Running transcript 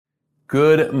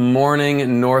Good morning,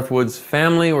 Northwoods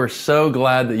family. We're so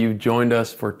glad that you've joined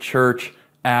us for Church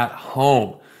at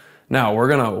Home. Now, we're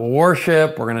going to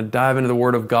worship, we're going to dive into the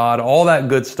Word of God, all that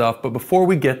good stuff. But before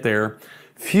we get there,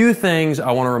 few things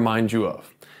I want to remind you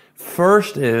of.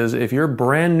 First is, if you're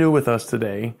brand new with us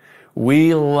today,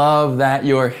 we love that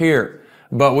you're here.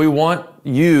 But we want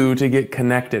you to get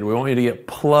connected. We want you to get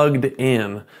plugged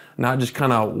in, not just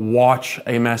kind of watch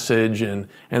a message and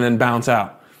then bounce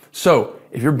out. So,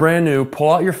 if you're brand new, pull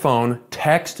out your phone,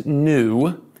 text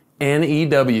NEW,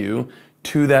 N-E-W,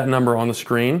 to that number on the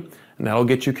screen, and that'll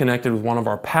get you connected with one of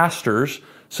our pastors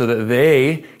so that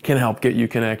they can help get you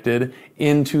connected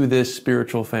into this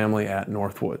spiritual family at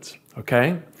Northwoods,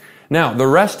 okay? Now, the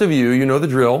rest of you know the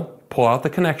drill. Pull out the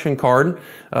connection card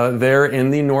there in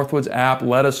the Northwoods app.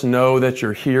 Let us know that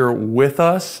you're here with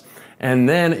us. And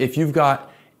then if you've got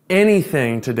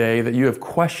anything today that you have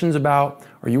questions about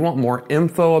or you want more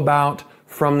info about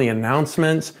from the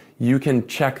announcements, you can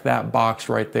check that box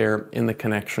right there in the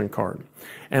connection card.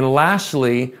 And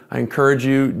lastly, I encourage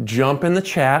you, jump in the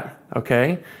chat,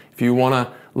 okay? If you want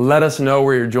to let us know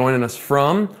where you're joining us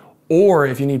from, or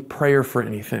if you need prayer for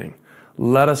anything,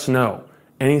 let us know.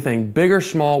 Anything big or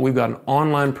small, we've got an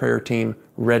online prayer team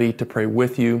ready to pray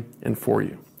with you and for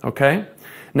you, okay?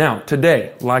 Now,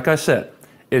 today, like I said,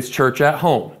 it's Church at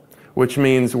Home, which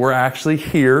means we're actually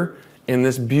here in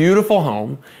this beautiful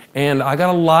home, and I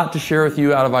got a lot to share with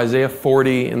you out of Isaiah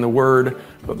 40 in the Word,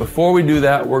 but before we do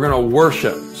that, we're going to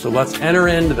worship. So let's enter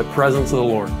into the presence of the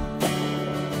Lord.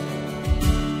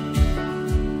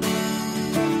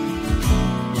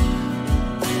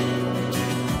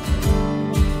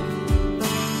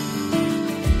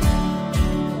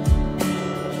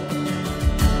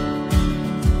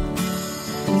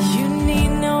 You need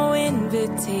no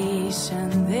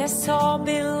invitation, this all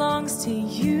belongs to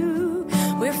you.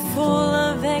 We're full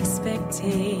of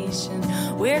expectation.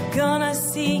 We're gonna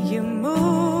see you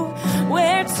move.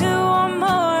 Where two or more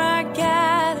are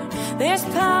gathered, there's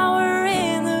power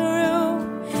in the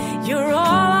room. You're all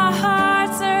our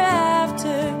hearts are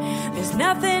after. There's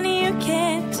nothing you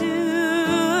can't do.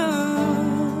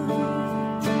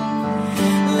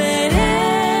 Let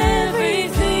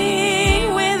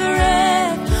everything with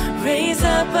breath raise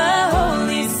up a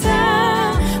holy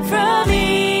sound from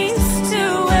east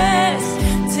to west.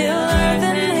 Till earth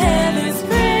and heaven's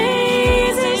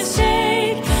praises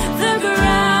shake the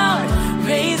ground,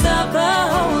 raise up a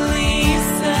holy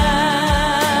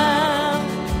sound.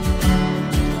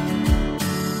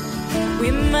 We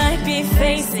might be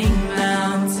facing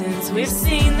mountains, we've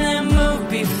seen them move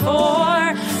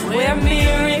before, where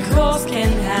miracles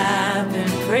can happen,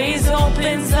 praise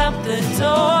opens up the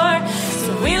door.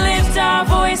 So we lift our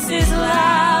voices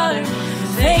louder,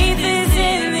 faith is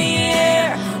in the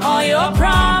air. All your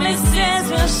promises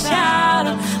will shout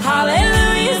 'em.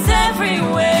 Hallelujah's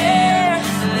everywhere.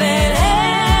 Let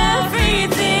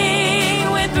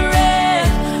everything with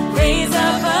breath raise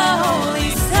up a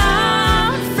holy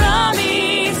sound from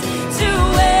east to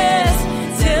west,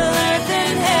 till earth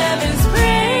and heaven's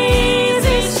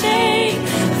praises shake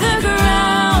the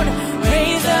ground.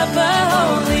 Raise up a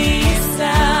holy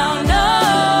sound.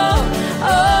 Oh,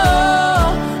 oh,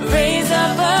 raise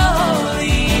up a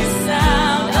holy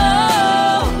sound.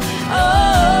 Oh,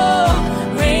 oh,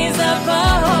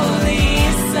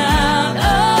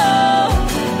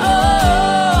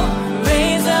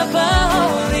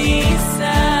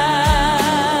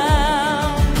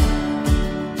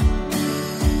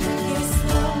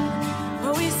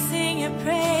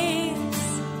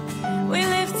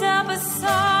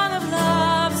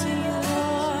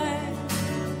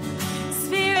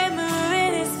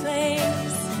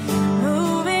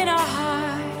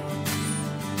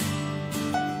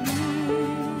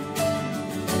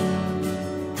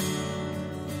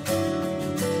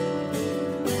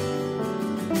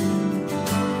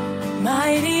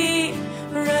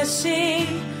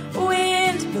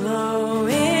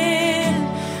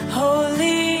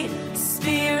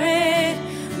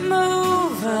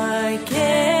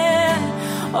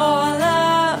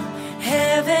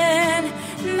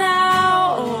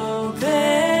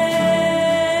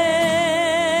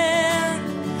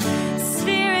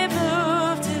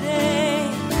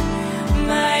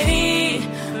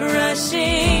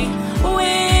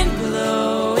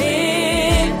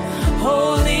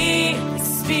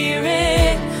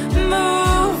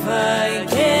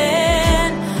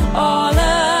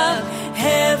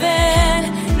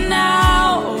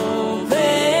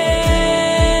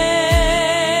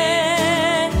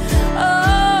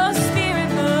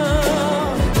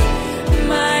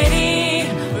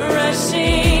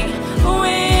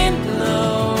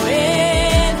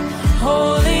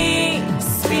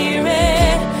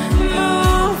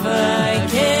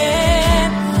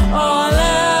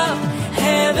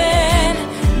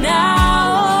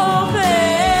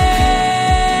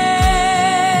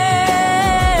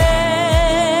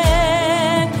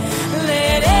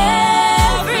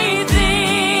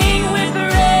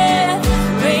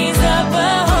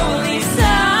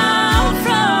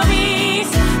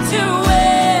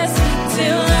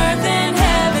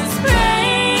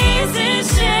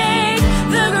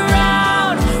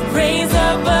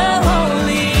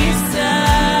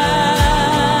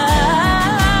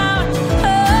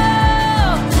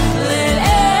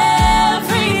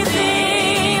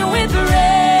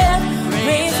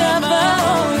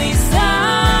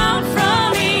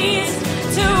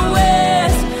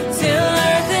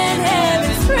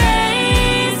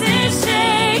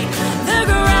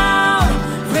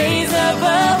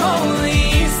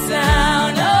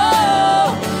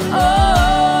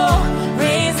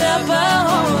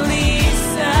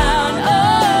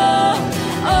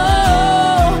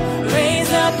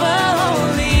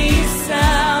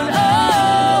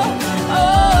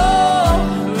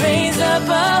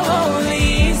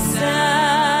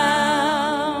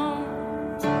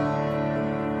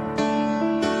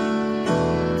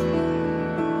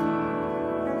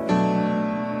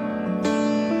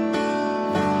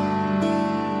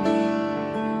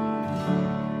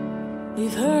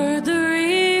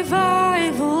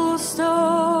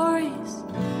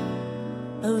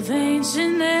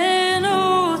 ancient and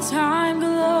old-time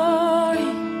glory.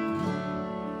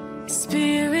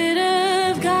 Spirit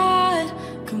of God,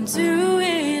 come do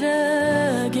it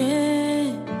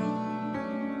again.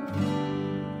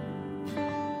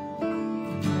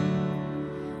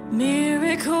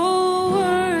 Miracle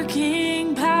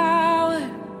working power,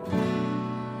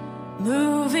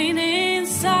 moving in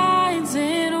signs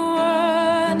and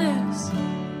wonders.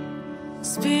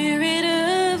 Spirit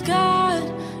of God,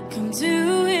 come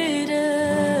do it again.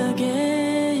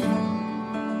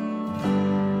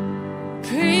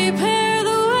 Prepare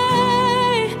the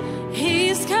way,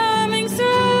 He's coming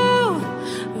through.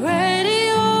 Ready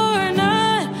or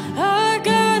not, our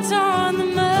God's on the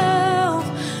move.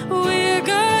 We're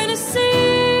gonna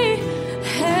see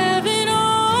heaven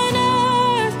on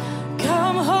earth.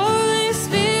 Come, Holy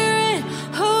Spirit,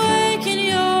 awaken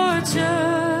your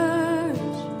church.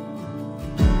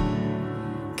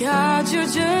 God, you're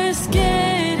just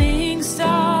getting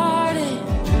started.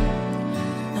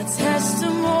 A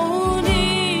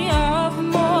testimony of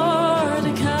more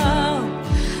to come.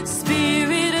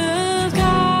 Spirit of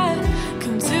God,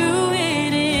 come do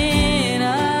it in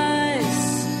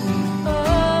us.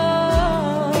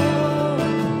 Oh,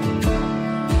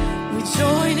 we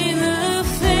join in the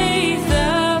faith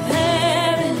of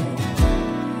heaven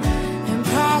and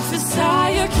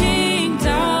prophesy your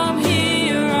kingdom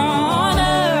here on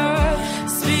earth.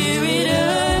 Spirit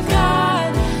of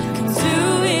God, come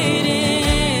do it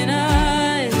in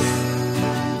us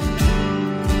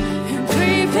and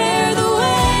prepare the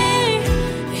way.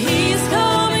 He's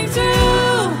coming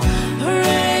through.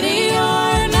 Ready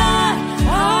or not,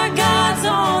 our God's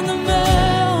on the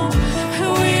move.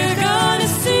 We're gonna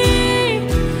see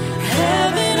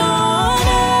heaven on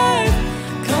earth.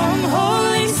 Come,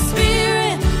 Holy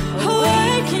Spirit,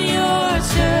 awaken your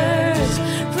church.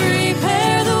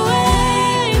 Prepare the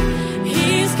way.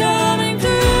 He's coming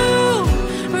through.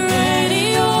 Ready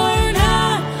or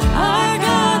not, our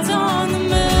God's on the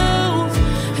move.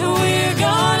 We're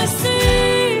gonna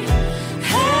see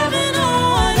heaven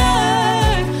on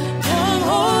earth. Come,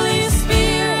 Holy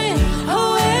Spirit,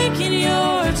 awaken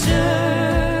your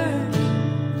church.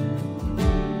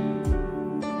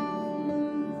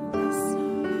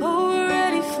 Oh, we're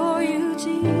ready for you,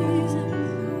 Jesus.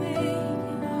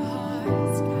 Making our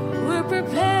hearts. We're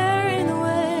preparing the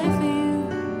way for you.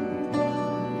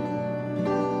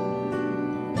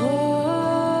 Oh,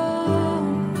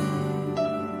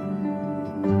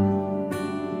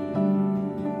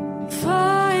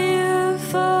 fire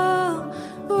fall,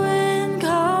 wind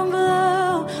come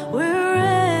blow. We're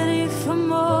ready for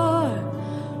more,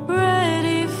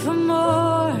 ready for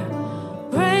more.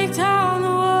 Break down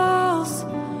the walls,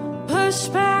 push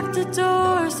back the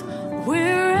doors.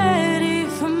 We're ready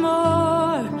for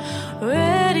more,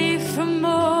 ready for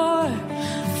more.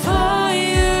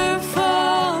 Fire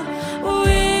fall,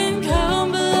 wind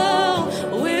come blow.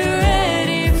 We're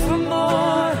ready for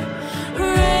more,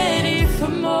 ready for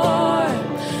more.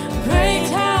 Break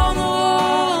down the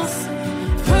walls,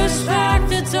 push back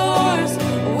the doors.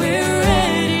 We're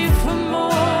ready for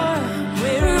more,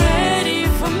 we're ready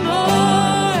for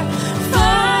more.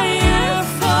 Fire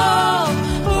fall,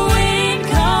 wind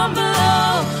come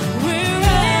blow. We're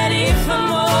ready for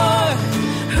more,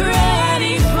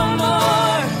 ready for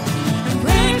more.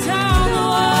 Break down the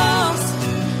walls,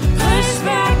 push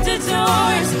back the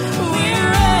doors. We're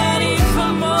ready for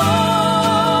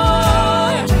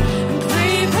more.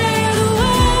 Prepare the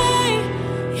way,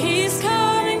 He's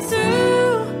coming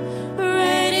through.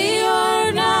 Ready or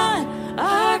not,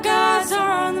 our God's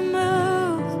on the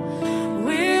move.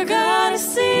 We're gonna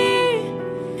see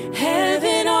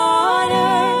heaven on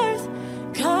earth.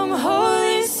 Come,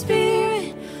 Holy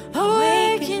Spirit,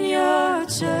 awaken your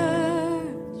church.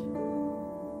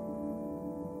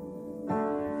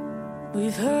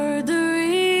 We've heard the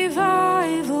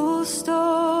revival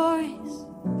stories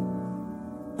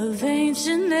of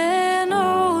ancient and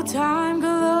old-time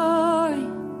glory.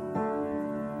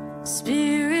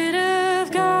 Spirit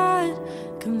of God,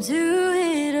 come do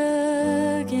it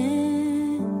again.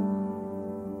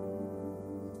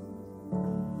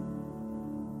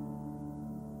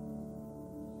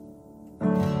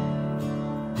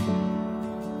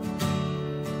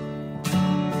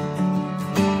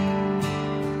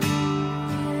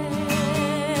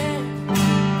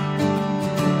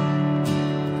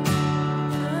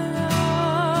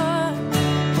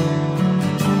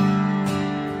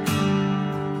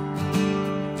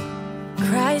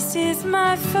 Christ is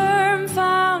my firm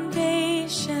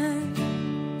foundation,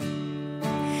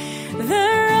 the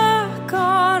rock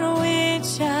on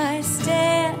which I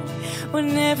stand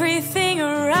when everything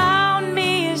around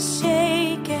me is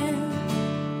shaken.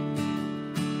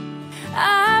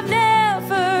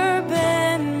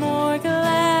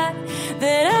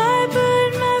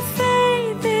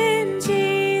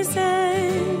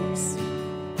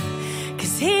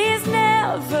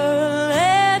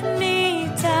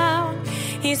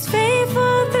 He's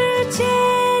faithful through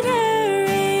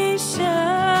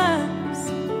generations.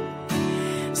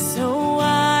 So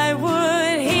why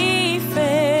would he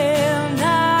fail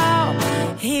now?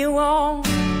 He won't.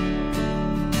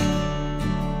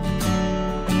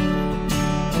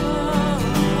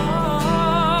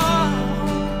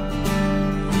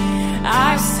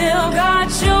 I've still got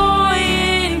joy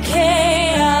in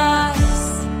chaos.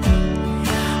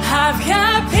 I've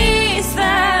got peace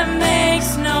that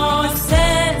makes no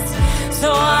sense. So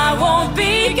I won't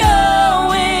be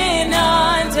going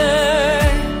under.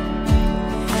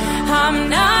 I'm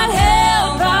not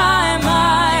held by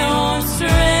my own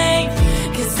strength,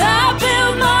 'cause I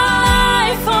built my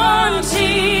life on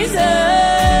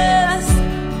Jesus,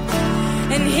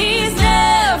 and he's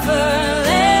never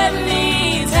let me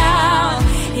down.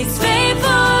 He's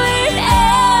faithful in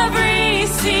every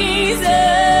season.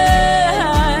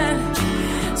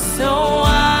 So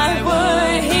why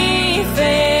would he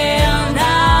fail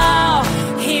now?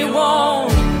 He won't.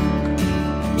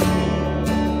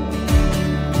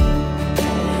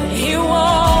 He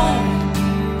won't.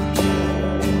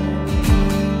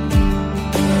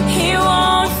 He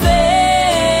won't fail.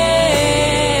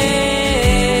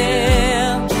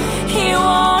 He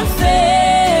won't fail.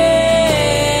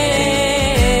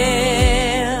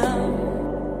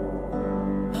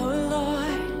 Oh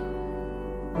Lord,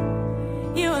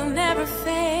 you will never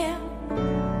fail.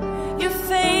 You're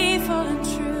faithful and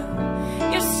true.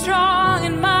 You're strong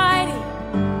and mighty.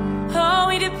 Oh,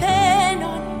 we depend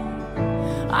on you,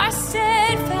 our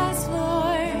steadfast Lord.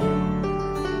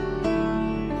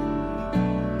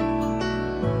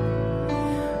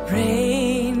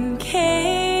 Rain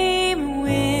came,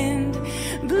 wind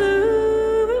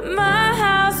blew, but my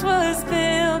house was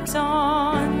built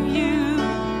on you,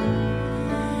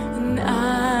 and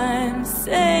I'm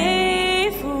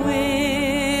safe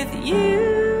with you.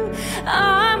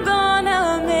 I'm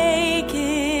gonna make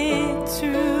it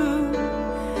through.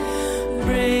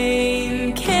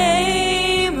 Rain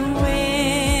came,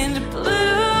 wind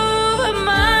blew, but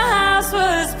my house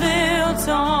was built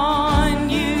on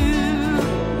you.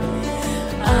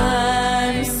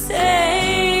 I'm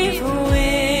safe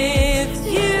with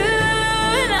you,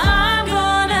 and I'm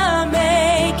gonna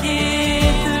make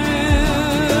it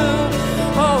through.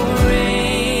 Oh,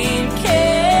 rain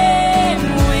came,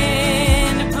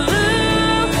 wind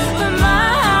blew, but my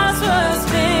house was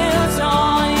built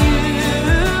on you.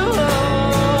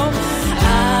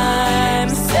 I'm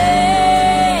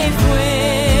safe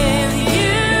with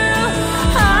you.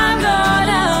 I'm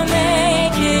gonna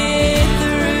make it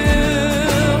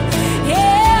through.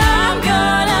 Yeah, I'm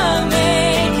gonna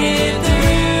make it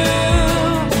through.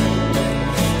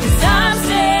 'Cause I'm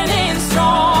standing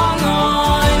strong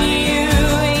on you.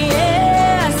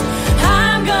 Yes,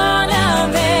 I'm gonna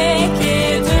make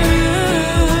it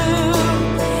through.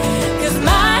 'Cause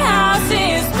my house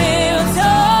is built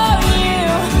on you.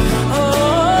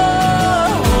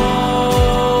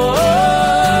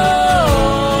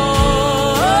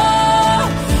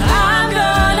 I'm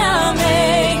gonna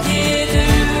make it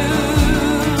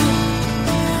through.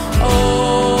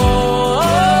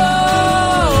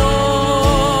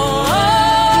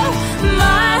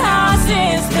 My house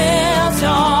is built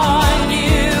on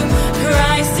you.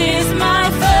 Christ is my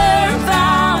firm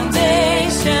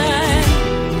foundation,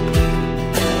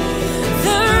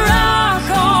 the rock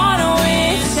on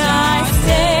which I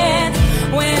stand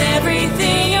when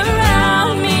everything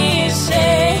around me is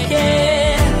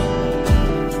shaken.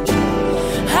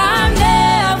 I've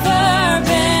never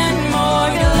been more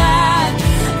glad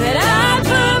that I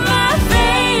put my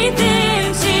faith in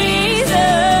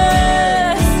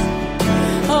Jesus.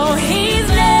 Oh, he's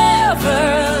never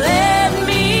let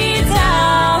me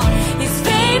down. He's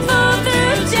faithful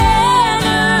through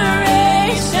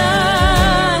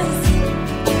generations.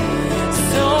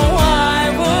 So why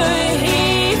would he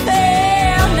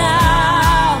fail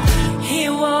now? He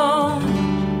won't.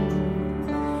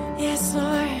 Yes,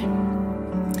 Lord.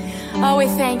 Oh, we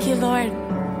thank you, Lord.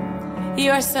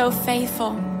 You are so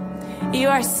faithful. You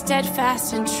are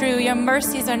steadfast and true. Your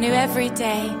mercies are new every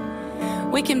day.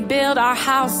 We can build our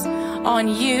house on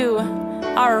you,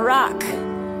 our rock,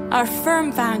 our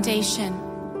firm foundation.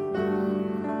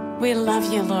 We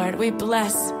love you, Lord. We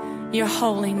bless your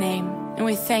holy name. And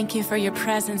we thank you for your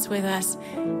presence with us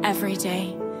every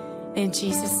day. In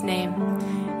Jesus' name,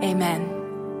 amen.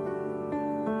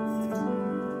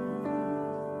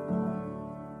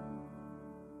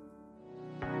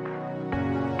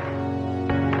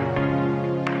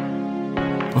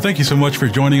 Well, thank you so much for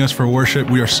joining us for worship.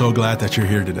 We are so glad that you're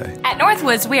here today. At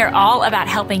Northwoods, we are all about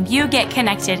helping you get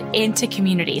connected into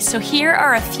community. So here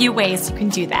are a few ways you can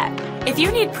do that. If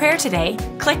you need prayer today,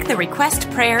 click the Request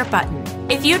Prayer button.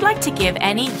 If you'd like to give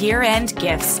any year-end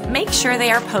gifts, make sure they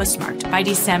are postmarked by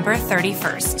December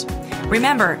 31st.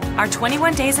 Remember, our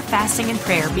 21 days of fasting and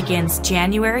prayer begins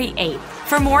January 8th.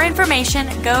 For more information,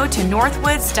 go to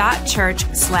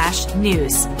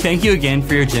northwoods.church/news. Thank you again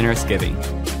for your generous giving.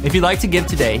 If you'd like to give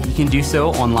today, you can do so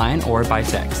online or by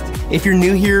text. If you're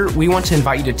new here, we want to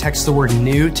invite you to text the word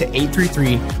NEW to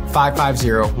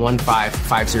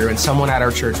 833-550-1550, and someone at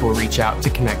our church will reach out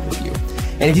to connect with you.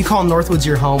 And if you call Northwoods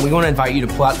your home, we want to invite you to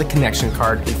pull out the connection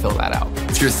card and fill that out.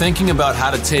 If you're thinking about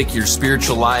how to take your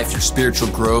spiritual life, your spiritual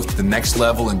growth to the next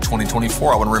level in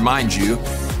 2024, I want to remind you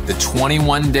the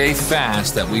 21-day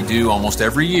fast that we do almost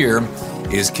every year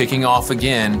is kicking off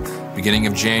again beginning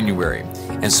of January.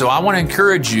 And so I want to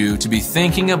encourage you to be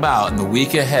thinking about in the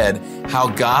week ahead how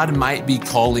God might be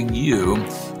calling you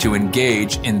to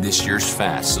engage in this year's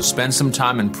fast. So spend some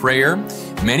time in prayer.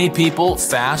 Many people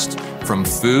fast from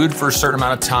food for a certain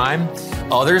amount of time.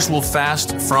 Others will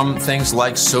fast from things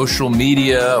like social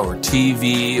media or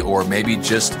TV or maybe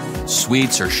just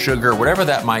sweets or sugar, whatever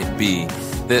that might be.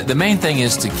 The main thing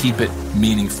is to keep it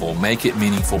meaningful, make it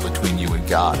meaningful between you and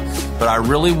God. But I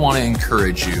really want to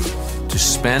encourage you to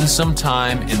spend some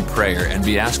time in prayer and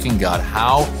be asking God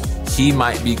how He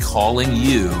might be calling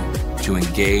you to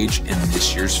engage in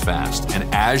this year's fast. And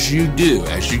as you do,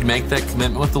 as you make that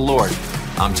commitment with the Lord,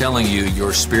 I'm telling you,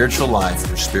 your spiritual life,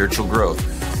 your spiritual growth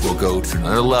will go to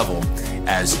another level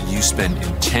as you spend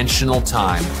intentional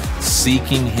time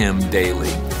seeking Him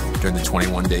daily during the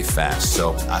 21-day fast.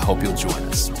 So I hope you'll join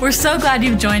us. We're so glad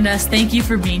you've joined us. Thank you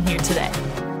for being here today.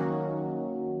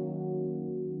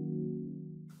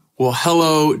 Well,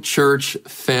 hello, church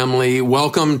family.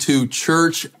 Welcome to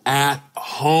Church at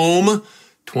Home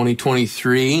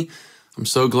 2023. I'm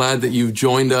so glad that you've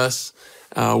joined us.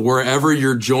 Wherever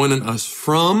you're joining us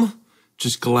from,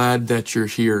 just glad that you're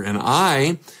here. And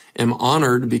I am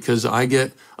honored because I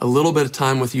get a little bit of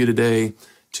time with you today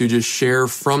to just share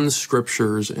from the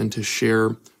scriptures and to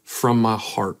share from my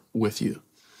heart with you.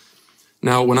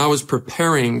 Now, when I was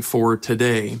preparing for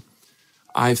today,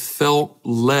 I felt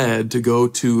led to go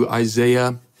to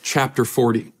Isaiah chapter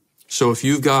 40. So if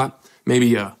you've got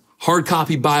maybe a hard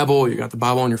copy Bible, you got the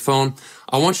Bible on your phone,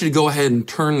 I want you to go ahead and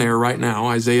turn there right now,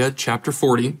 Isaiah chapter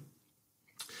 40.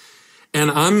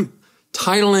 And I'm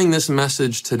titling this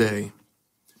message today,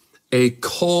 A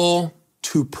Call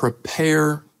to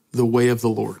Prepare the Way of the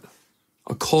Lord.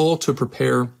 A call to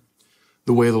prepare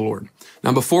the way of the Lord.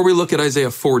 Now, before we look at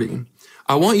Isaiah 40,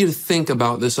 I want you to think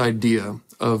about this idea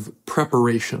of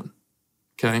preparation,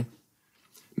 okay?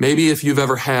 Maybe if you've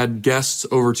ever had guests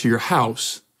over to your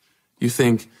house, you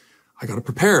think, I got to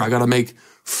prepare. I got to make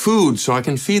food so I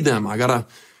can feed them. I got to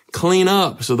clean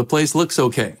up so the place looks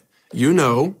okay. You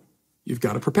know, you've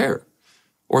got to prepare.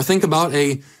 Or think about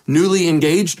a newly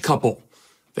engaged couple.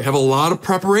 They have a lot of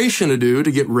preparation to do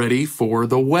to get ready for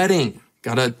the wedding.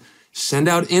 Got to send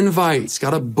out invites, got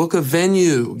to book a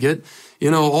venue, get,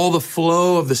 all the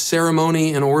flow of the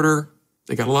ceremony in order.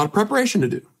 They got a lot of preparation to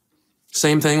do.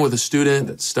 Same thing with a student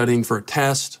that's studying for a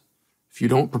test. If you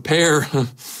don't prepare,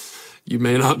 you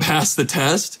may not pass the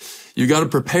test. You got to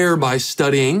prepare by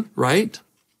studying, right?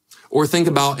 Or think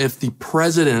about if the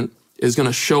president is going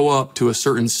to show up to a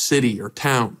certain city or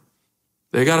town.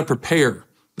 They got to prepare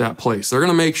that place. They're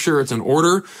going to make sure it's in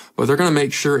order, but they're going to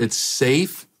make sure it's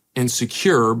safe and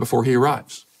secure before he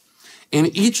arrives. In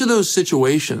each of those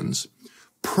situations,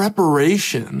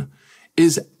 preparation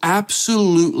is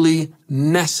absolutely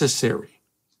necessary.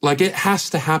 Like it has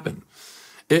to happen.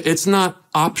 It's not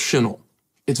optional.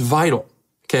 It's vital.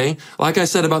 Okay. Like I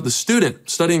said about the student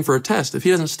studying for a test, if he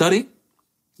doesn't study,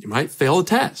 you might fail the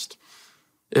test.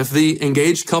 If the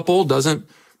engaged couple doesn't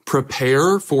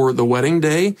prepare for the wedding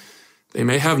day, they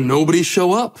may have nobody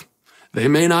show up. They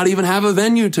may not even have a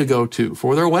venue to go to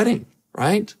for their wedding,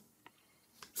 right?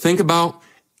 Think about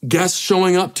guests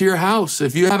showing up to your house.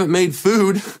 If you haven't made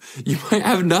food, you might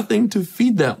have nothing to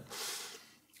feed them.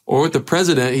 Or with the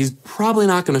president, he's probably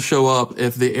not going to show up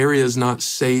if the area is not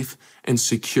safe and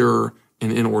secure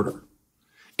and in order.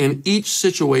 In each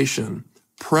situation,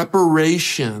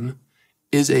 preparation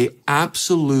is an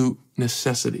absolute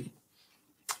necessity.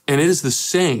 And it is the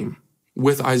same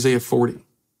with Isaiah 40.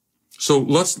 So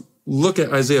let's look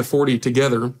at Isaiah 40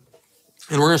 together, and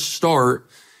we're going to start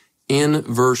in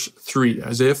verse 3,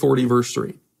 Isaiah 40, verse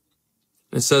 3.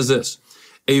 It says this,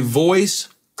 a voice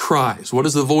cries. What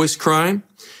does the voice cry?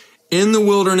 In the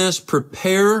wilderness,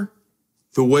 prepare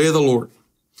the way of the Lord.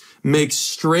 Make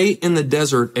straight in the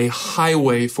desert a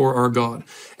highway for our God.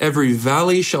 Every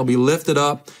valley shall be lifted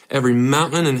up, every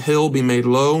mountain and hill be made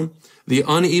low. The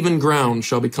uneven ground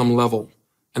shall become level,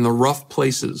 and the rough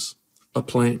places a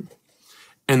plain.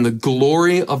 And the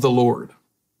glory of the Lord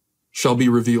shall be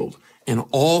revealed, and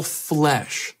all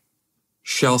flesh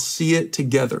shall see it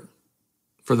together,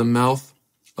 for the mouth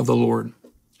of the Lord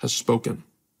has spoken.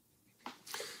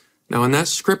 Now, in that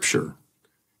scripture,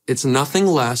 it's nothing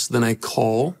less than a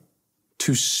call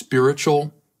to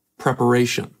spiritual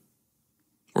preparation.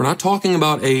 We're not talking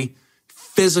about a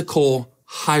physical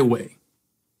highway.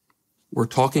 We're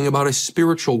talking about a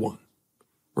spiritual one.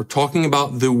 We're talking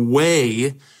about the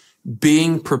way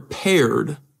being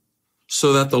prepared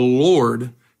so that the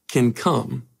Lord can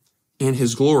come in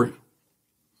his glory.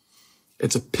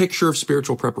 It's a picture of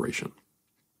spiritual preparation.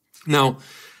 Now,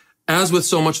 as with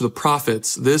so much of the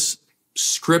prophets, this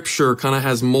scripture kind of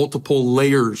has multiple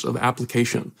layers of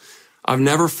application. I've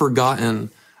never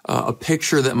forgotten a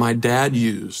picture that my dad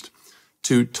used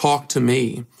to talk to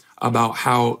me about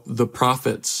how the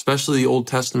prophets, especially the Old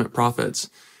Testament prophets,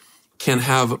 can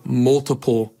have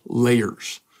multiple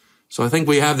layers. So I think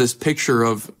we have this picture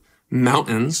of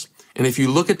mountains. And if you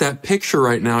look at that picture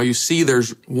right now, you see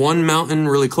there's one mountain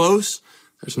really close.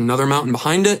 There's another mountain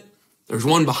behind it. There's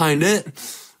one behind it.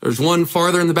 There's one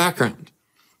farther in the background.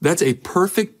 That's a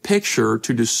perfect picture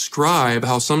to describe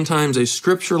how sometimes a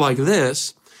scripture like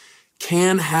this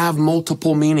can have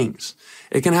multiple meanings.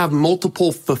 It can have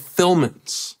multiple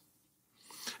fulfillments.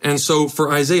 And so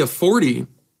for Isaiah 40,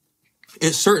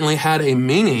 it certainly had a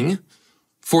meaning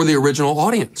for the original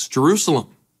audience,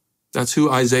 Jerusalem. That's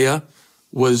who Isaiah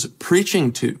was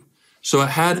preaching to. So it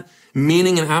had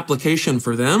meaning and application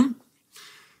for them.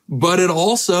 But it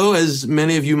also, as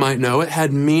many of you might know, it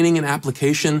had meaning and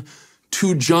application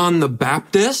to John the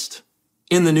Baptist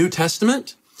in the New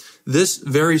Testament. This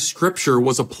very scripture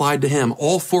was applied to him.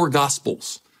 All four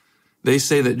gospels, they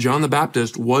say that John the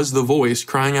Baptist was the voice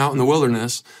crying out in the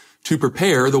wilderness to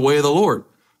prepare the way of the Lord,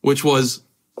 which was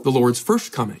the Lord's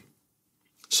first coming.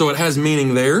 So it has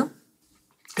meaning there.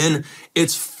 And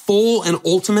its full and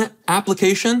ultimate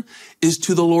application is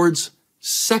to the Lord's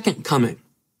second coming.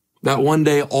 That one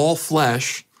day all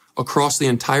flesh across the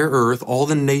entire earth, all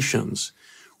the nations,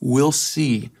 will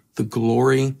see the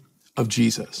glory of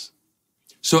Jesus.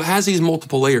 So it has these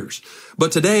multiple layers.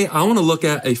 But today I want to look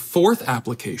at a fourth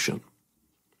application.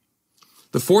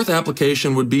 The fourth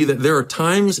application would be that there are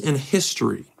times in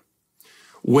history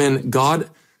when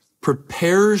God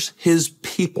prepares his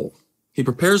people. He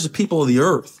prepares the people of the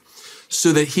earth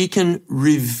so that he can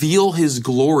reveal his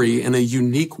glory in a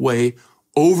unique way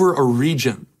over a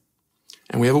region.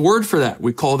 And we have a word for that.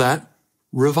 We call that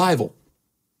revival.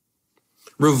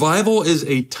 Revival is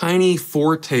a tiny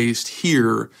foretaste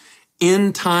here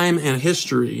in time and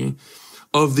history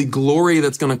of the glory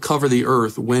that's going to cover the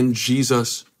earth when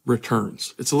Jesus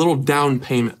returns. It's a little down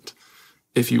payment,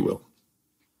 if you will.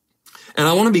 And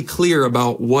I want to be clear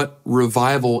about what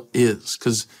revival is,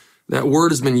 because that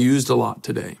word has been used a lot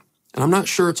today. And I'm not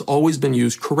sure it's always been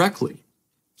used correctly.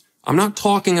 I'm not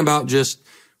talking about just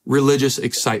religious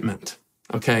excitement,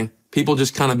 okay? People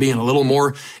just kind of being a little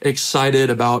more excited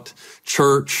about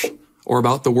church or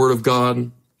about the Word of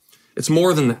God. It's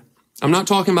more than that. I'm not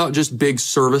talking about just big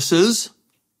services.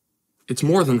 It's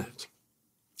more than that.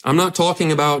 I'm not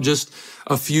talking about just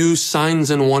a few signs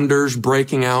and wonders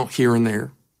breaking out here and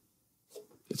there.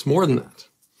 It's more than that.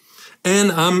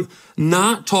 And I'm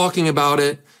not talking about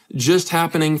it just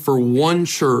happening for one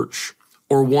church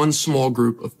or one small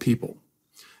group of people.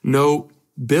 No,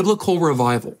 biblical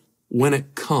revival, when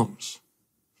it comes,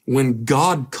 when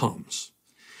God comes,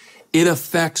 it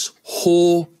affects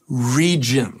whole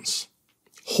regions.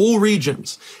 Whole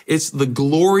regions. It's the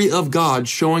glory of God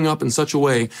showing up in such a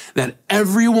way that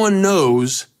everyone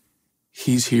knows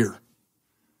he's here.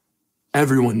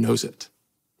 Everyone knows it.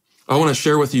 I want to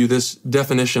share with you this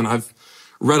definition. I've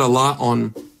read a lot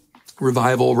on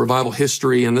revival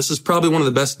history, and this is probably one of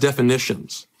the best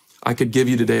definitions I could give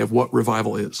you today of what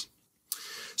revival is.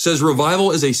 It says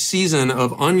revival is a season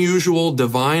of unusual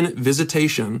divine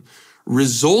visitation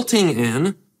resulting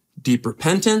in deep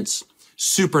repentance,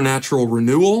 supernatural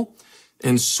renewal,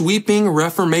 and sweeping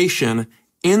reformation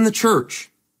in the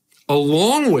church,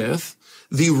 along with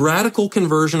the radical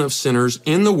conversion of sinners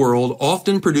in the world,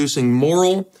 often producing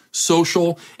moral,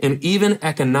 social, and even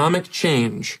economic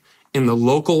change in the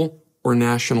local or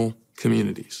national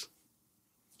communities.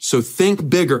 So think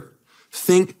bigger,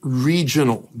 think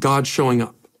regional, God showing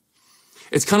up.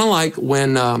 It's kind of like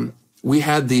when we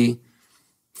had the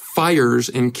fires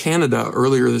in Canada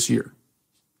earlier this year.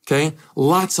 Okay?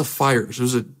 Lots of fires. It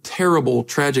was a terrible,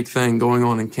 tragic thing going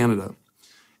on in Canada.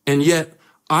 And yet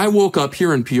I woke up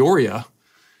here in Peoria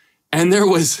and there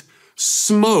was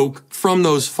smoke from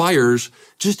those fires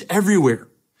just everywhere.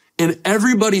 And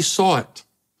everybody saw it.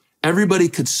 Everybody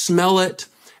could smell it.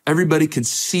 Everybody could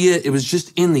see it. It was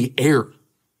just in the air.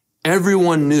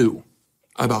 Everyone knew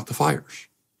about the fires.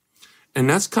 And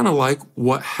that's kind of like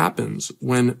what happens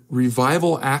when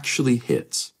revival actually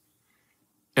hits.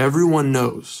 Everyone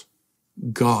knows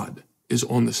God is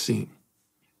on the scene.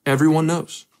 Everyone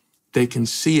knows. They can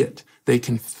see it. They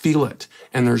can feel it.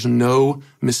 And there's no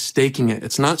mistaking it.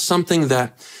 It's not something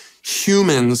that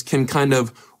humans can kind of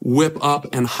whip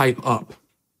up and hype up.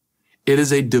 It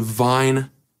is a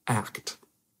divine act.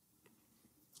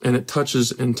 And it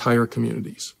touches entire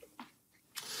communities.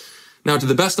 Now, to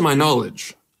the best of my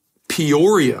knowledge,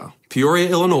 Peoria,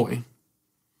 Illinois,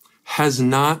 has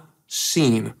not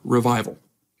seen revival.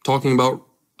 Talking about,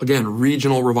 again,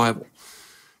 regional revival.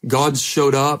 God's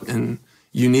showed up in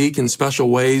unique and special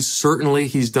ways. Certainly,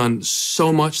 he's done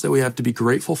so much that we have to be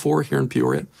grateful for here in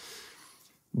Peoria.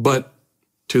 But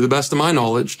to the best of my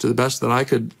knowledge, to the best that I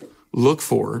could look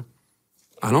for,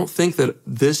 I don't think that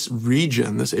this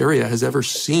region, this area, has ever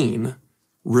seen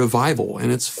revival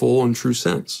in its full and true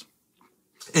sense.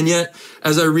 And yet,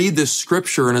 as I read this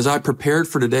scripture and as I prepared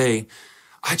for today,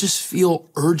 I just feel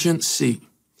urgency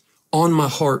on my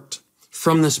heart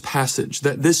from this passage,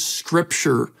 that this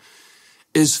scripture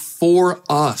is for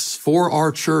us, for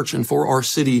our church and for our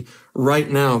city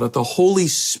right now, that the Holy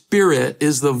Spirit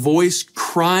is the voice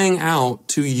crying out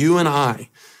to you and I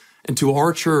and to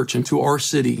our church and to our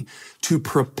city to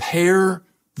prepare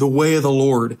the way of the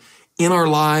Lord in our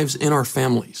lives, in our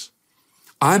families.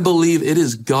 I believe it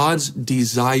is God's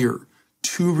desire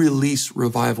to release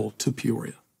revival to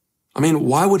Peoria. I mean,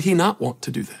 why would he not want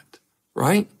to do that,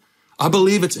 right? I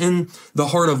believe it's in the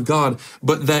heart of God,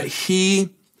 but that he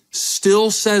still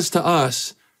says to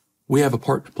us, we have a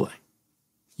part to play.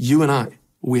 You and I,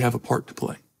 we have a part to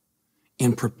play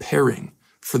in preparing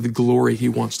for the glory he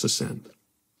wants to send.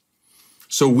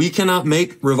 So we cannot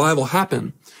make revival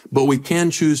happen, but we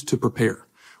can choose to prepare.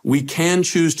 We can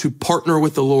choose to partner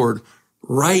with the Lord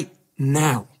right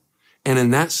now. And in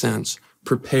that sense,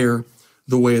 prepare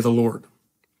the way of the Lord.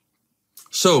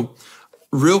 So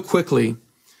real quickly,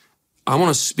 I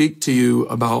want to speak to you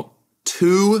about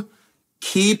 2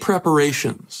 key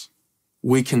preparations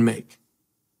we can make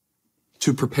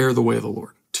to prepare the way of the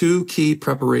Lord. 2 key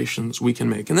preparations we can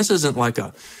make. And this isn't like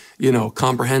a,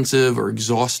 comprehensive or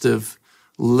exhaustive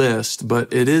list,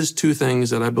 but it is 2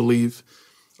 things that I believe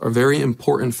are very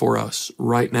important for us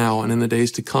right now and in the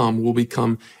days to come will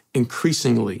become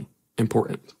increasingly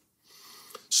important.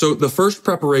 So the first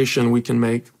preparation we can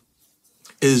make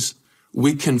is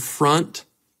we confront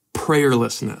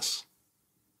prayerlessness.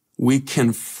 We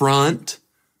confront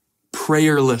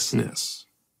prayerlessness.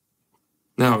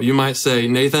 Now, you might say,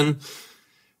 Nathan,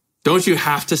 don't you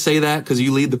have to say that because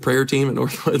you lead the prayer team at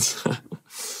Northwoods?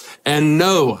 And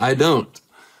no, I don't.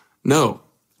 No,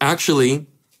 actually,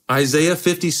 Isaiah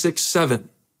 56:7,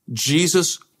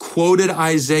 Jesus quoted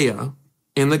Isaiah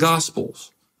in the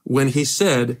Gospels when he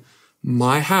said,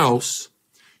 my house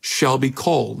shall be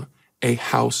called a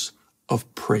house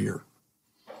of prayer.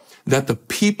 That the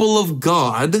people of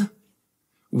God,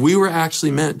 we were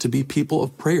actually meant to be people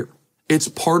of prayer. It's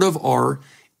part of our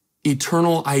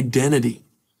eternal identity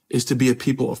is to be a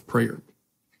people of prayer.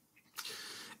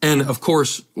 And of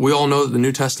course, we all know that the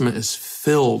New Testament is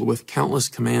filled with countless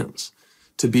commands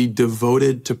to be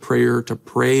devoted to prayer, to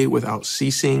pray without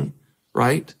ceasing,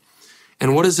 right?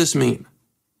 And what does this mean?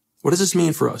 What does this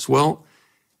mean for us? Well,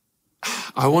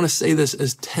 I want to say this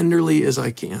as tenderly as I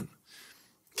can.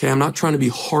 Okay, I'm not trying to be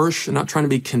harsh. I'm not trying to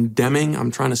be condemning. I'm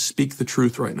trying to speak the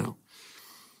truth right now.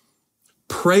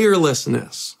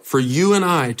 Prayerlessness, for you and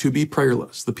I to be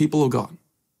prayerless, the people of God,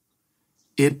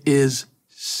 it is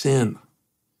sin.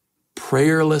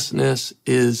 Prayerlessness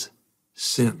is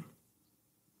sin.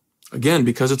 Again,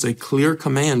 because it's a clear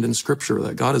command in Scripture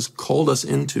that God has called us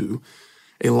into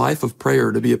a life of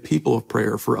prayer, to be a people of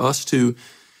prayer. For us to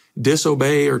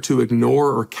disobey or to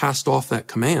ignore or cast off that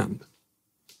command,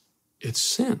 it's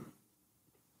sin.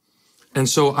 And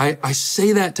so I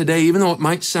say that today, even though it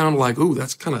might sound like, ooh,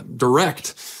 that's kind of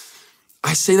direct.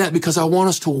 I say that because I want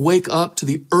us to wake up to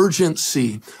the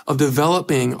urgency of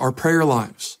developing our prayer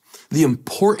lives, the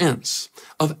importance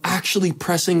of actually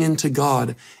pressing into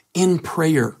God in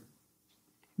prayer.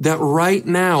 That right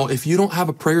now, if you don't have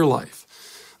a prayer life,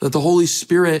 that the Holy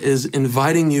Spirit is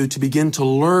inviting you to begin to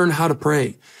learn how to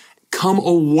pray. Come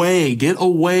away, get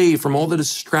away from all the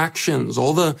distractions,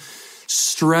 all the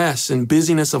stress and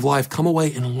busyness of life. Come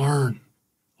away and learn.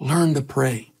 Learn to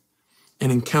pray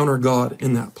and encounter God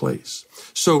in that place.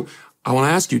 So I want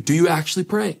to ask you, do you actually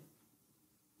pray?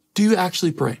 Do you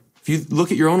actually pray? If you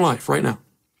look at your own life right now,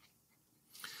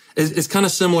 it's kind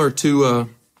of similar to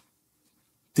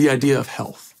the idea of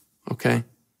health, okay?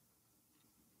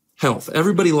 Health.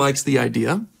 Everybody likes the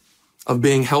idea of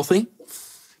being healthy,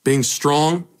 being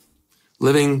strong,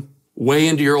 living way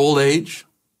into your old age.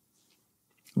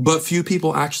 But few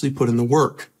people actually put in the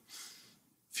work.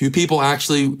 Few people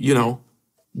actually,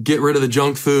 get rid of the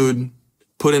junk food,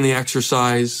 put in the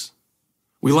exercise.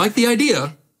 We like the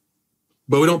idea,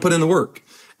 but we don't put in the work.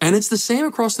 And it's the same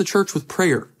across the church with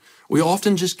prayer. We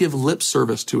often just give lip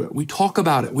service to it. We talk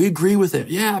about it. We agree with it.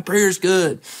 Yeah, prayer's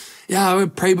good. Yeah, I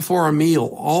would pray before our meal.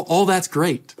 All that's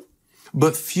great.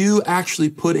 But few actually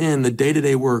put in the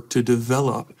day-to-day work to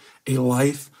develop a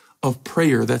life of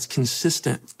prayer that's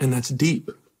consistent and that's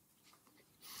deep.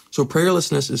 So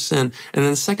prayerlessness is sin. And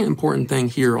then the second important thing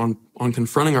here on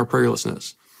confronting our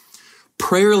prayerlessness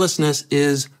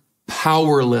is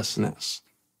powerlessness.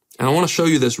 And I want to show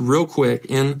you this real quick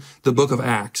in the book of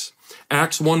Acts.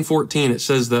 Acts 1:14, it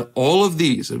says that all of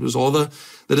these, it was all the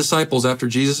disciples after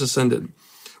Jesus ascended,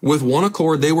 with one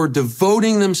accord, they were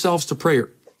devoting themselves to prayer.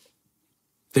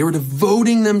 They were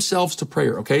devoting themselves to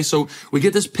prayer, okay? So we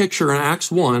get this picture in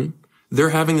Acts 1.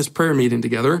 They're having this prayer meeting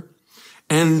together.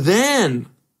 And then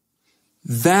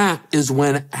that is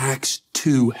when Acts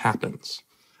 2 happens.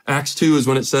 Acts 2 is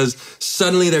when it says,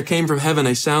 suddenly there came from heaven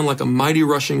a sound like a mighty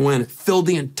rushing wind. It filled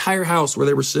the entire house where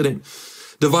they were sitting.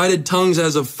 Divided tongues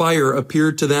as of fire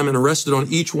appeared to them and rested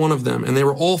on each one of them. And they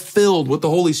were all filled with the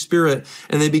Holy Spirit.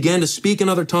 And they began to speak in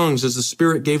other tongues as the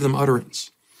Spirit gave them utterance.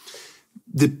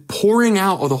 The pouring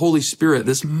out of the Holy Spirit,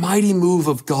 this mighty move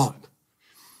of God,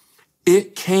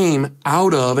 it came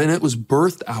out of, and it was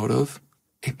birthed out of,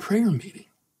 a prayer meeting.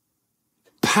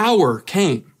 Power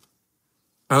came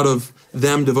out of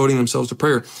them devoting themselves to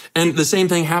prayer. And the same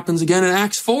thing happens again in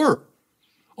Acts 4.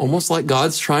 Almost like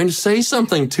God's trying to say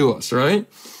something to us, right?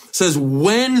 It says,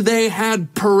 when they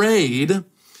had prayed,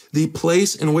 the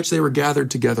place in which they were gathered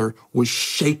together was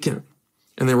shaken.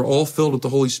 And they were all filled with the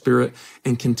Holy Spirit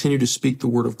and continued to speak the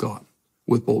word of God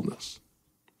with boldness.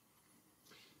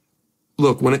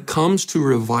 Look, when it comes to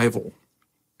revival,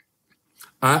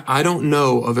 I don't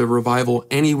know of a revival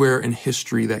anywhere in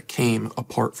history that came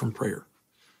apart from prayer.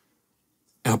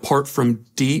 Apart from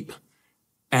deep,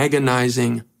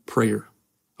 agonizing prayer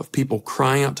of people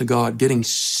crying out to God, getting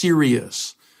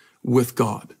serious with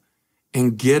God,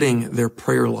 and getting their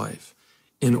prayer life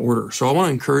in order. So I want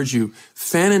to encourage you,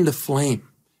 fan into flame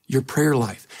your prayer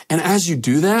life. And as you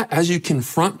do that, as you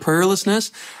confront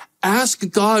prayerlessness, ask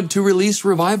God to release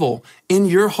revival in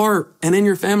your heart and in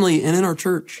your family and in our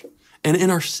church and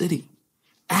in our city.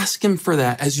 Ask him for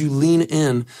that as you lean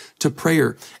in to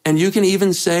prayer. And you can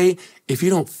even say, if you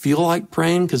don't feel like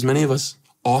praying, because many of us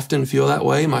often feel that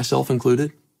way, myself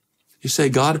included, you say,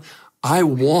 God, I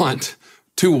want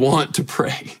to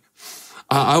pray.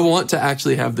 I want to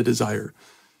actually have the desire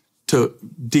to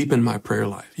deepen my prayer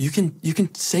life. You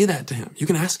can say that to him. You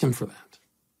can ask him for that.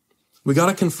 We got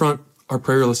to confront our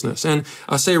prayerlessness. And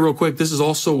I'll say real quick, this is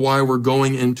also why we're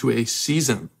going into a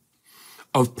season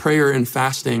of prayer and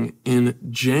fasting in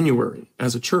January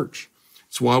as a church.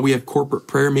 It's why we have corporate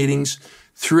prayer meetings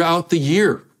throughout the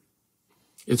year.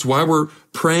 It's why we're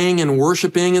praying and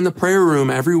worshiping in the prayer room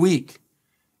every week,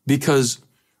 because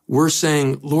we're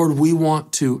saying, Lord, we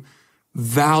want to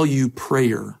value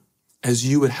prayer as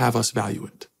you would have us value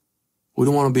it. We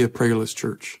don't want to be a prayerless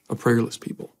church, a prayerless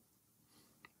people.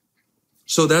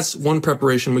 So that's one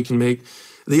preparation we can make.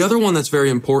 The other one that's very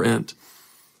important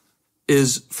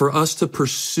is for us to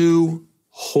pursue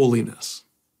holiness,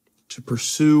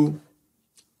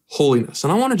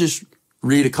 And I want to just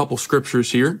read a couple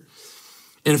scriptures here.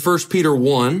 In 1 Peter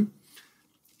 1,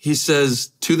 he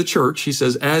says to the church, he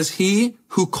says, as he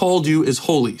who called you is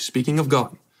holy, speaking of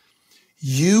God,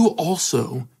 you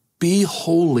also be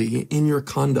holy in your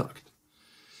conduct.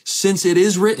 Since it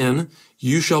is written,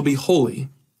 you shall be holy,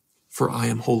 for I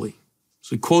am holy.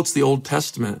 So he quotes the Old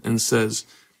Testament and says,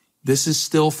 this is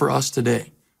still for us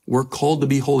today. We're called to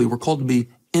be holy. We're called to be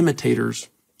imitators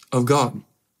of God.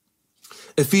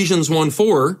 Ephesians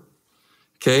 1:4,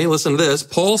 okay, listen to this.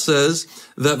 Paul says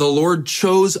that the Lord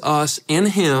chose us in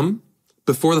him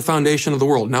before the foundation of the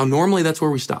world. Now, normally that's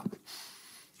where we stop.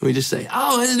 We just say,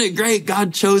 oh, isn't it great?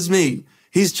 God chose me.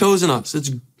 He's chosen us. It's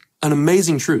an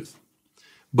amazing truth.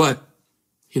 But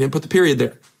he didn't put the period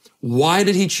there. Why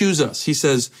did he choose us? He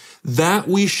says that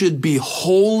we should be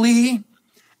holy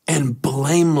and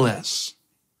blameless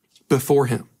before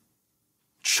him.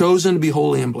 Chosen to be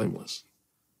holy and blameless.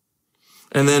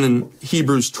 And then in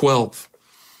Hebrews 12,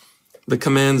 the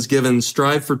commands given,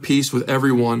 strive for peace with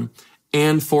everyone.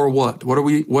 And for what?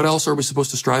 What else are we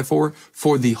supposed to strive for?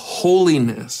 For the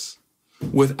holiness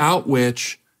without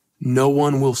which no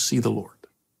one will see the Lord.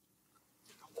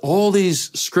 All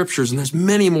these scriptures, and there's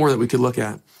many more that we could look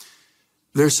at,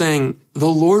 they're saying the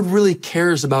Lord really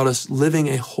cares about us living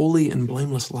a holy and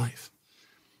blameless life.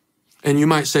 And you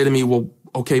might say to me, well,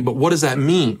 okay, but what does that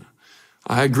mean?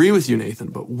 I agree with you, Nathan,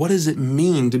 but what does it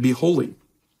mean to be holy?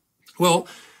 Well,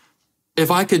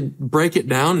 if I could break it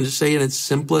down and just say in its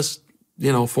simplest,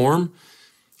 form,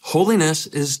 holiness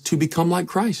is to become like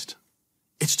Christ.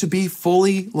 It's to be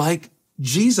fully like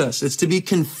Jesus. It's to be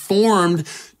conformed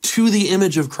to the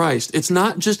image of Christ. It's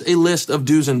not just a list of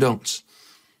do's and don'ts.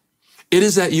 It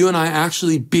is that you and I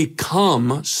actually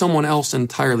become someone else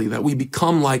entirely, that we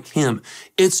become like him.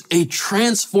 It's a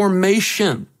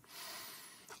transformation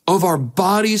of our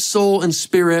body, soul, and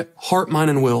spirit, heart, mind,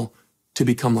 and will to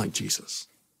become like Jesus.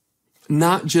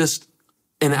 Not just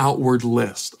an outward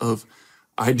list of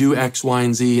I do X, Y,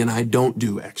 and Z, and I don't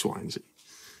do X, Y, and Z.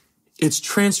 It's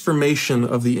transformation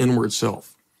of the inward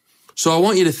self. So I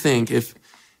want you to think, if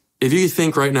you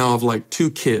think right now of like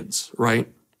two kids, right?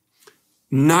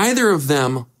 Neither of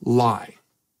them lie.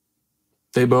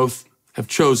 They both have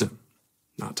chosen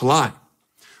not to lie.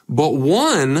 But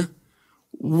one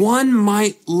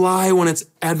might lie when it's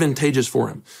advantageous for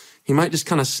him. He might just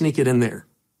kind of sneak it in there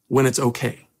when it's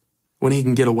okay, when he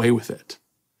can get away with it.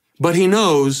 But he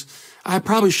knows, I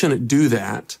probably shouldn't do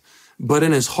that. But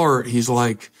in his heart, he's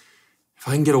like, if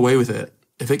I can get away with it,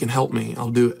 if it can help me,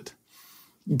 I'll do it.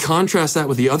 Contrast that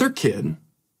with the other kid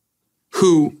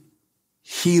who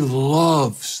he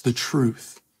loves the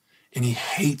truth and he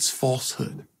hates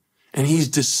falsehood. And he's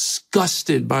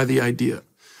disgusted by the idea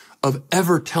of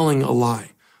ever telling a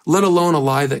lie, let alone a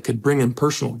lie that could bring him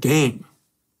personal gain.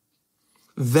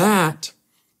 That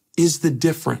is the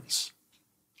difference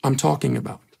I'm talking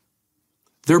about.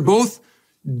 They're both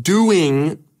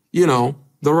doing, the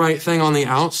right thing on the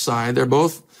outside. They're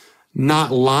both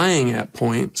not lying at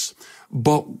points,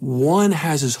 but one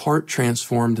has his heart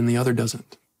transformed and the other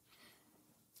doesn't.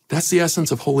 That's the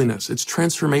essence of holiness. It's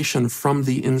transformation from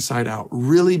the inside out,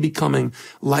 really becoming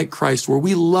like Christ, where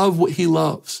we love what he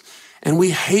loves and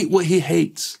we hate what he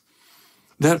hates,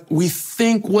 that we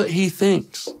think what he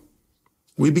thinks.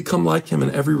 We become like him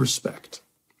in every respect.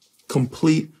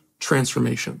 Complete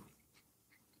transformation.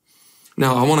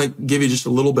 Now, I want to give you just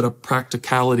a little bit of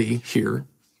practicality here,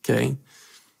 okay?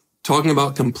 Talking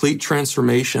about complete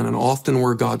transformation and often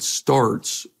where God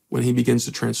starts when he begins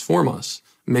to transform us,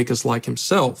 make us like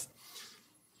himself,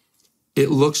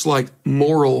 it looks like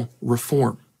moral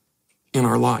reform in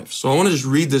our lives. So I want to just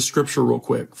read this scripture real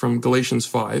quick from Galatians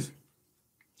 5.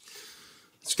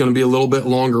 It's going to be a little bit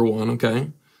longer one,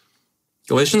 okay?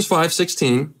 Galatians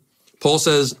 5:16, Paul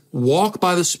says, walk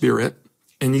by the Spirit,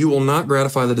 and you will not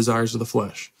gratify the desires of the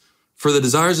flesh. For the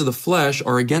desires of the flesh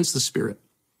are against the Spirit.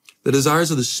 The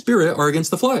desires of the Spirit are against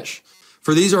the flesh.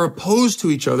 For these are opposed to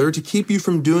each other to keep you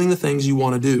from doing the things you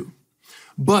want to do.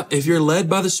 But if you're led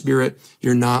by the Spirit,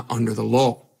 you're not under the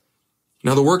law.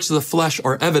 Now the works of the flesh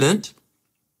are evident: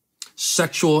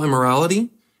 sexual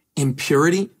immorality,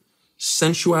 impurity,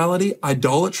 sensuality,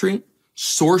 idolatry,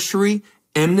 sorcery,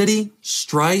 enmity,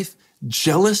 strife,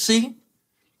 jealousy,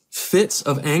 fits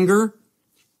of anger,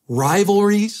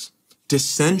 rivalries,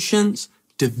 dissensions,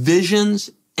 divisions,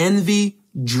 envy,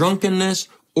 drunkenness,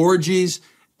 orgies,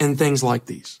 and things like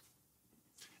these.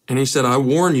 And he said, I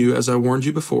warn you, as I warned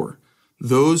you before,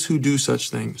 those who do such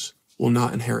things will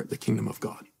not inherit the kingdom of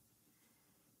God.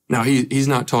 Now, he's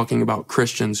not talking about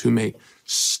Christians who may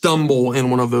stumble in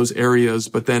one of those areas,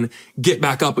 but then get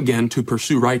back up again to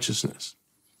pursue righteousness.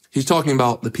 He's talking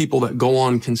about the people that go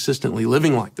on consistently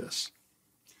living like this.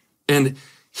 And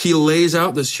he lays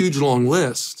out this huge long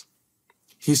list.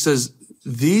 He says,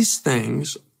 these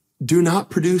things do not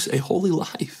produce a holy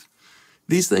life.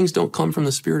 These things don't come from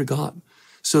the Spirit of God.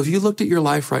 So if you looked at your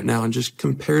life right now and just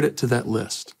compared it to that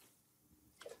list,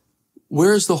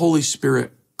 where is the Holy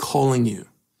Spirit calling you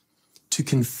to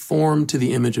conform to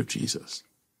the image of Jesus?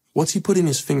 What's he putting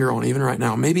his finger on even right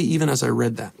now? Maybe even as I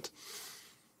read that.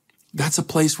 That's a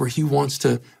place where he wants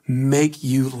to make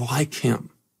you like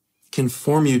him,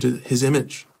 conform you to his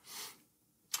image.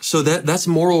 So that's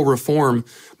moral reform,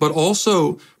 but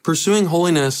also pursuing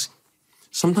holiness.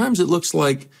 Sometimes it looks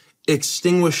like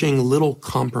extinguishing little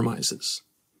compromises.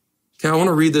 Okay, I want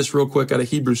to read this real quick out of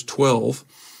Hebrews 12.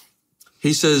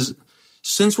 He says,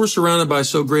 since we're surrounded by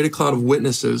so great a cloud of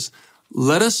witnesses,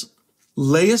 let us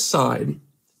lay aside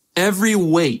every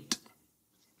weight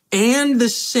and the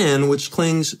sin which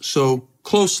clings so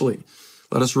closely.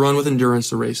 Let us run with endurance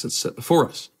the race that's set before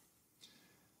us.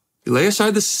 We lay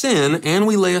aside the sin and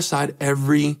we lay aside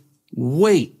every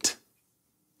weight.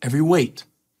 Every weight.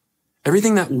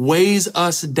 Everything that weighs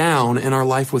us down in our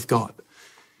life with God.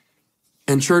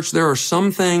 And church, there are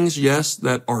some things, yes,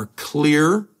 that are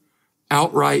clear,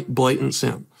 outright, blatant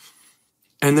sin.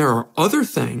 And there are other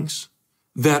things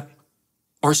that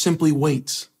are simply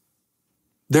weights.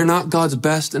 They're not God's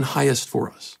best and highest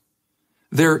for us.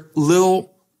 They're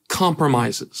little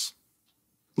compromises,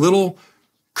 little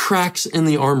cracks in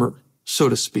the armor, so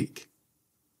to speak.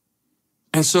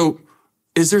 And so,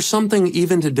 is there something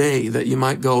even today that you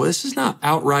might go, this is not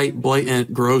outright,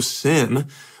 blatant, gross sin,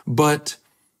 but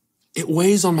it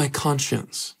weighs on my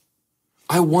conscience.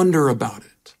 I wonder about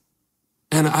it.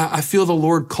 And I feel the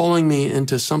Lord calling me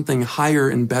into something higher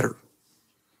and better.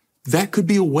 That could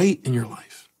be a weight in your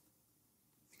life.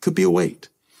 It could be a weight.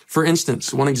 For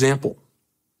instance, one example,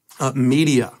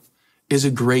 media is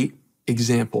a great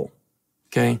example,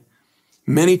 okay?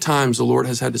 Many times the Lord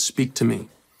has had to speak to me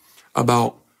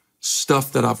about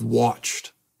stuff that I've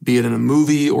watched, be it in a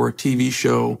movie or a TV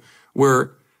show,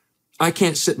 where I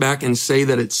can't sit back and say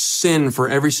that it's sin for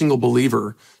every single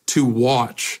believer to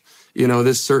watch,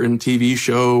 this certain TV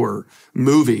show or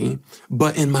movie.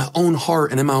 But in my own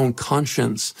heart and in my own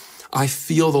conscience, I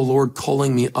feel the Lord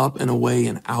calling me up and away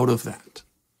and out of that.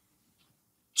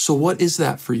 So what is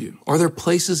that for you? Are there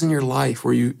places in your life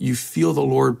where you feel the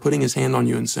Lord putting his hand on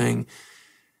you and saying,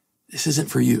 this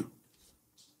isn't for you?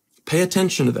 Pay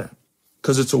attention to that,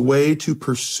 because it's a way to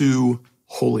pursue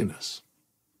holiness.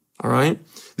 All right?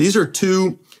 These are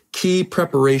two key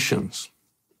preparations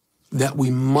that we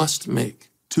must make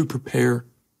to prepare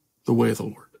the way of the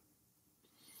Lord.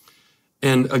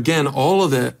 And again, all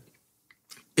of it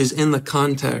is in the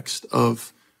context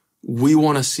of we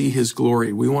want to see his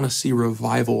glory. We want to see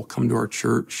revival come to our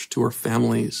church, to our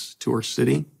families, to our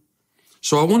city.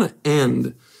 So I want to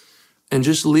end and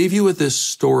just leave you with this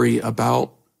story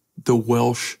about the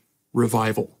Welsh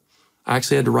revival. I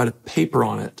actually had to write a paper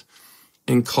on it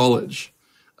in college.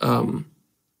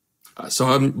 So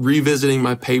I'm revisiting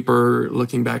my paper,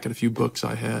 looking back at a few books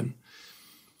I had.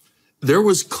 There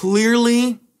was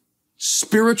clearly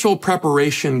spiritual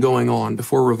preparation going on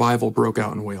before revival broke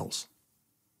out in Wales.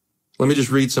 Let me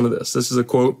just read some of this. This is a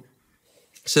quote.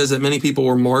 It says that many people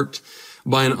were marked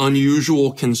by an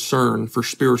unusual concern for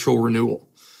spiritual renewal,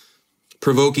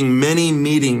 provoking many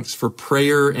meetings for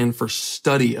prayer and for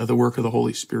study of the work of the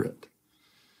Holy Spirit.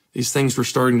 These things were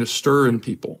starting to stir in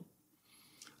people.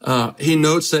 He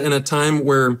notes that in a time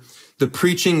where the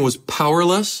preaching was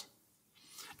powerless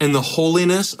and the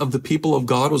holiness of the people of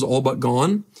God was all but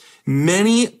gone,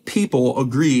 many people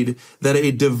agreed that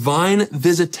a divine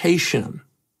visitation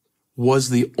was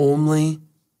the only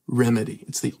remedy.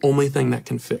 It's the only thing that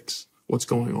can fix what's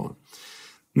going on.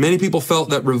 Many people felt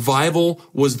that revival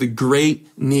was the great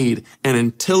need, and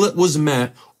until it was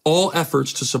met, all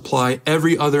efforts to supply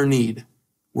every other need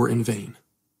were in vain.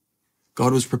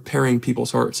 God was preparing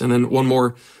people's hearts. And then one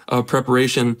more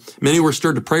preparation. Many were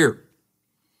stirred to prayer.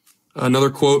 Another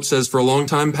quote says, for a long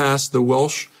time past, the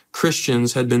Welsh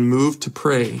Christians had been moved to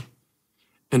pray,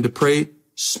 and to pray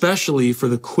specially for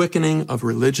the quickening of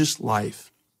religious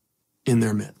life in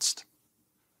their midst.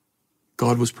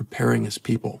 God was preparing his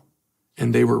people,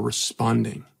 and they were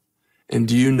responding. And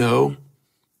do you know,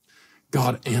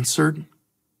 God answered?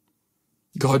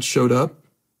 God showed up.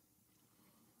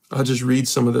 I'll just read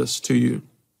some of this to you.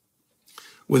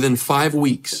 Within 5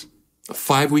 weeks, a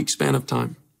 5-week span of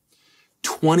time,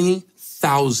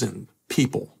 20,000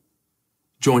 people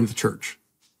joined the church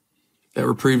that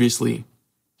were previously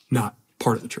not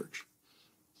part of the church.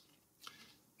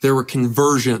 There were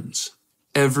conversions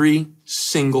every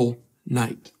single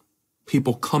night.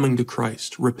 People coming to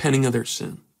Christ, repenting of their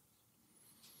sin.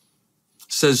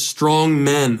 It says strong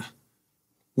men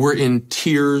were in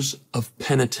tears of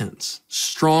penitence.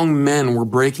 Strong men were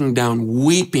breaking down,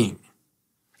 weeping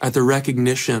at the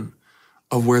recognition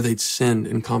of where they'd sinned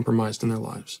and compromised in their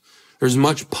lives. There's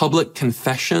much public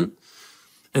confession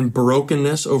and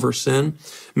brokenness over sin.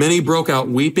 Many broke out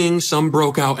weeping. Some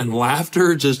broke out in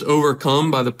laughter, just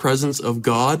overcome by the presence of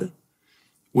God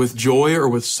with joy or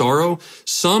with sorrow.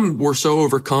 Some were so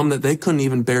overcome that they couldn't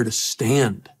even bear to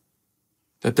stand,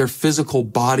 that their physical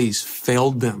bodies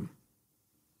failed them.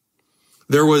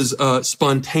 There was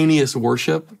spontaneous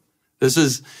worship. This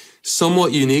is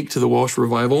somewhat unique to the Welsh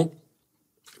revival,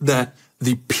 that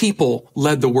the people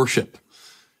led the worship.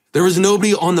 There was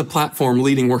nobody on the platform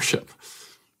leading worship.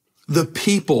 The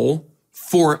people,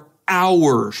 for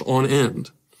hours on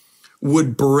end,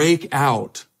 would break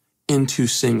out into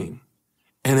singing,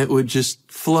 and it would just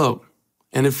flow.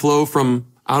 And it'd flow from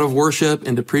out of worship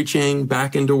into preaching,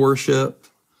 back into worship.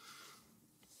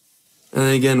 And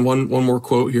then again, one more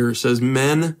quote here. It says,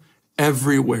 men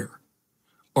everywhere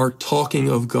are talking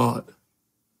of God.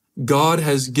 God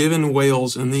has given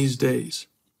Wales in these days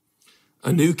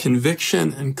a new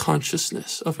conviction and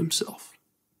consciousness of himself.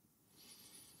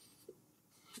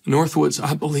 Northwoods,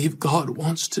 I believe God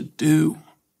wants to do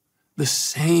the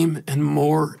same and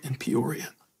more in Peoria.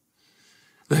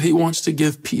 That he wants to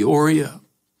give Peoria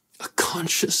a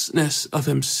consciousness of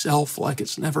himself like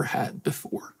it's never had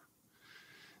before.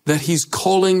 That he's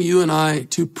calling you and I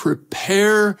to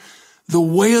prepare the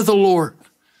way of the Lord,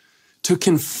 to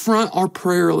confront our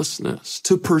prayerlessness,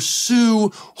 to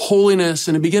pursue holiness,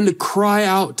 and to begin to cry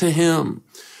out to him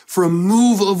for a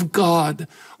move of God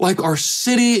like our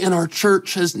city and our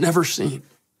church has never seen.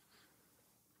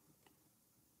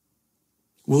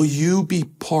 Will you be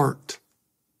part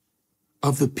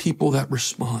of the people that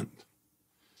respond?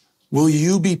 Will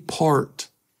you be part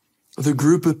of the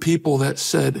group of people that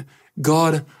said,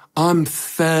 God, I'm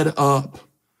fed up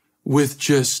with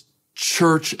just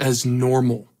church as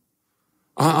normal.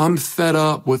 I'm fed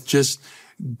up with just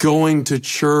going to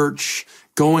church,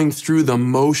 going through the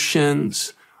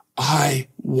motions. I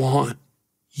want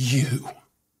you.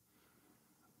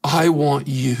 I want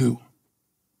you.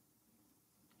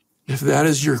 If that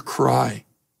is your cry,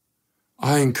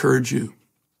 I encourage you,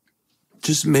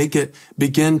 just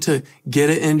begin to get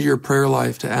it into your prayer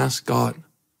life to ask God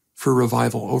for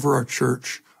revival over our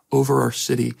church, over our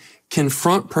city.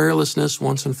 Confront prayerlessness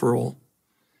once and for all,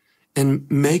 and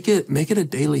make it a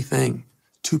daily thing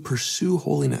to pursue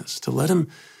holiness, to let him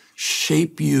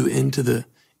shape you into the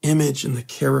image and the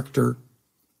character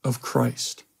of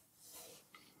Christ.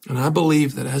 And I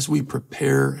believe that as we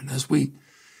prepare and as we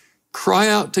cry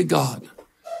out to God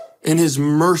in his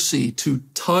mercy to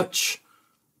touch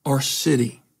our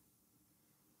city,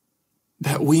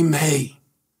 that we may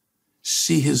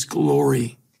see his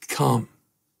glory come,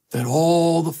 that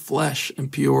all the flesh in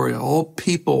Peoria, all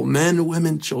people, men,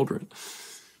 women, children,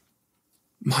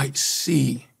 might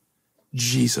see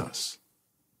Jesus.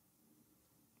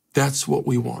 That's what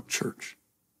we want, church.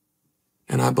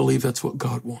 And I believe that's what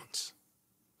God wants.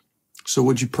 So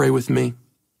would you pray with me?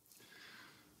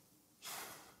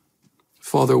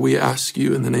 Father, we ask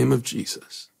you in the name of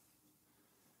Jesus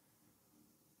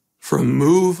for a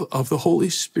move of the Holy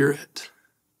Spirit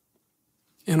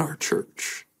in our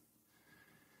church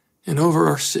and over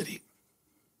our city.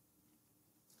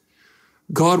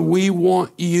 God, we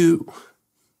want you.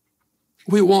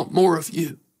 We want more of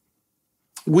you.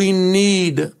 We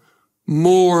need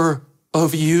more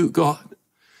of you, God.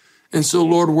 And so,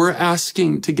 Lord, we're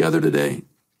asking together today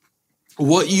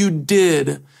what you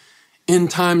did in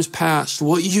times past,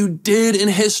 what you did in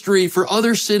history for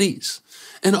other cities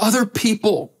and other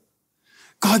people.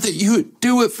 God, that you would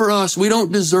do it for us. We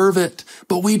don't deserve it,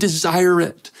 but we desire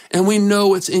it. And we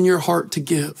know it's in your heart to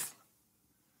give.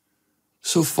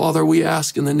 So, Father, we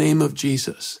ask in the name of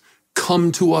Jesus,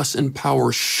 come to us in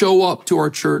power. Show up to our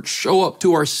church. Show up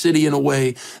to our city in a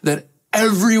way that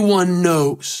everyone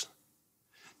knows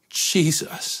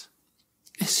Jesus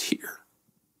is here.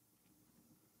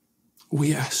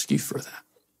 We ask you for that.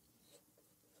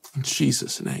 In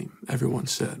Jesus' name, everyone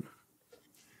said,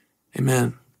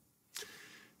 amen.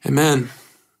 Amen.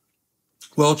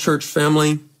 Well, church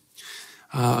family,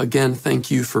 again,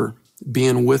 thank you for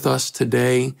being with us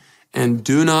today. And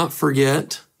do not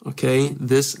forget, okay,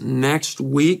 this next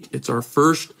week, it's our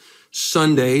first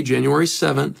Sunday, January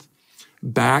 7th,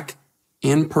 back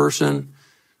in person.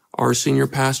 Our senior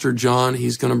pastor, John,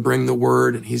 he's going to bring the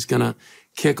word and he's going to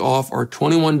kick off our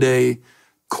 21-day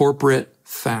corporate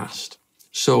fast.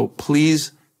 So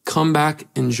please come back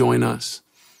and join us.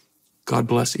 God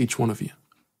bless each one of you.